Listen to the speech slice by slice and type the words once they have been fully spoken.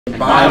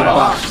Buy a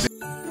box.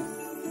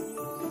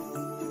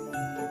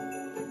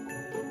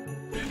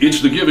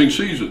 It's the giving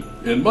season,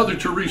 and Mother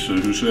Teresa,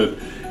 who said,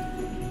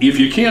 if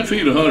you can't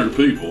feed 100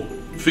 people,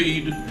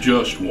 feed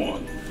just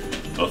one.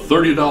 A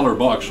 $30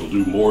 box will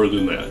do more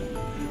than that.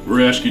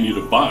 We're asking you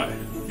to buy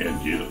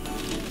and give.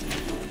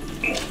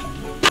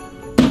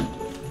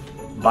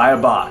 Buy a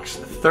box.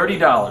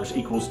 $30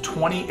 equals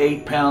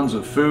 28 pounds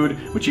of food,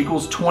 which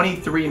equals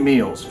 23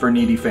 meals for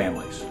needy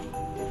families.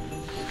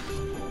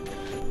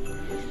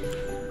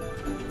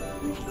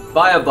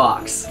 Buy a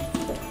box.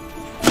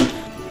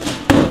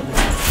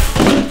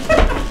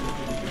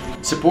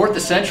 Support the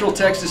Central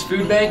Texas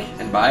Food Bank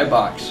and buy a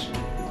box.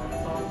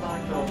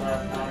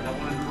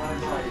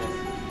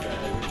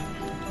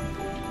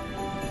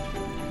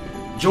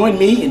 Join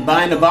me in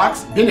buying a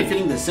box,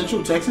 benefiting the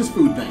Central Texas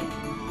Food Bank.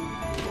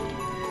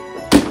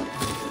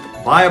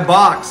 Buy a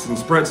box and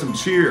spread some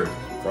cheer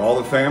for all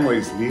the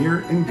families near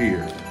and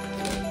dear.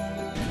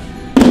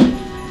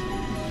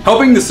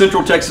 Helping the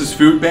Central Texas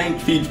Food Bank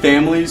feed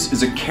families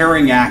is a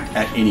caring act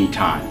at any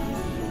time,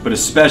 but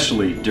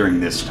especially during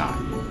this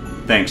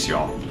time. Thanks,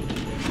 y'all.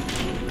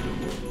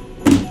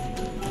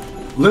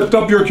 Lift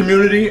up your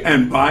community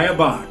and buy a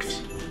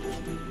box.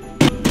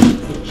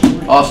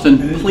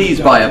 Austin, please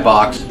buy a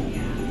box.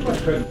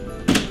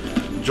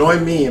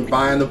 Join me in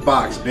buying the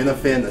box,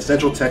 benefiting the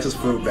Central Texas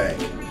Food Bank.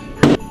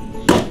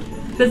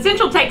 The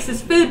Central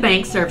Texas Food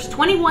Bank serves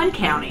 21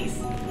 counties.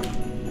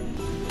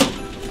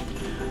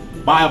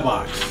 Buy a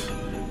box.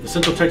 The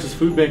Central Texas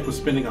Food Bank was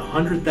spending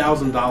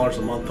 $100,000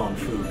 a month on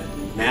food.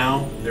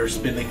 Now they're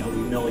spending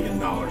 $1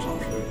 million on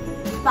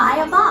food.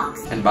 Buy a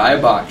box. And buy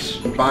a box.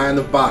 Buying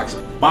the box.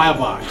 Buy a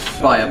box.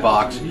 Buy a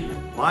box.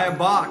 Buy a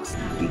box.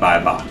 And buy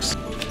a box.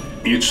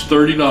 It's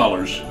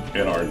 $30,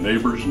 and our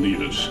neighbors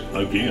need us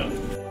again.